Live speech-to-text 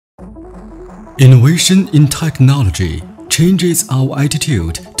Innovation in technology changes our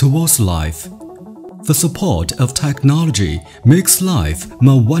attitude towards life. The support of technology makes life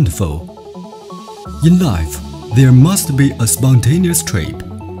more wonderful. In life, there must be a spontaneous trip.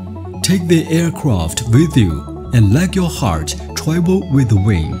 Take the aircraft with you and let your heart travel with the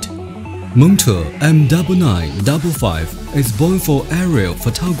wind. Monto M9955 is born for aerial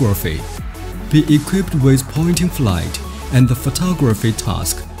photography. Be equipped with pointing flight, and the photography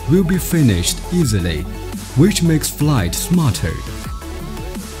task will be finished easily, which makes flight smarter.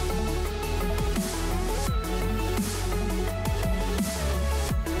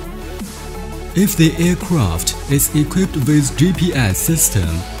 If the aircraft is equipped with GPS system,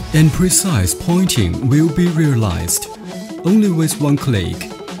 and precise pointing will be realized. Only with one click,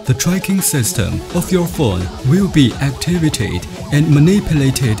 the tracking system of your phone will be activated and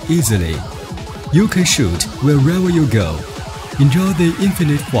manipulated easily. You can shoot wherever you go. Enjoy the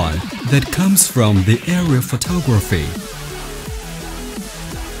infinite fun that comes from the aerial photography.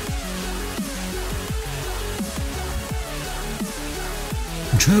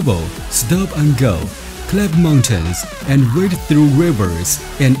 Travel, stop and go, climb mountains and wade through rivers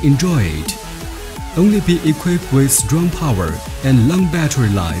and enjoy it. Only be equipped with strong power and long battery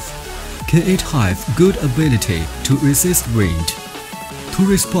life. Can it have good ability to resist wind, to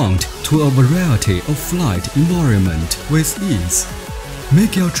respond to a variety of flight environment with ease.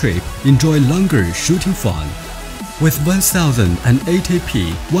 Make your trip enjoy longer shooting fun. With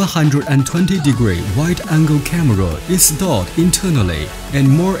 1080p 120-degree wide-angle camera installed internally and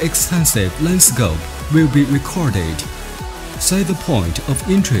more extensive lens scope will be recorded. Set the point of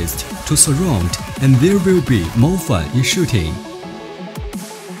interest to surround and there will be more fun in shooting.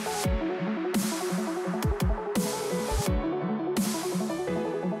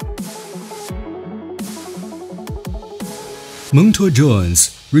 Monto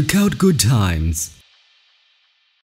drones record good times.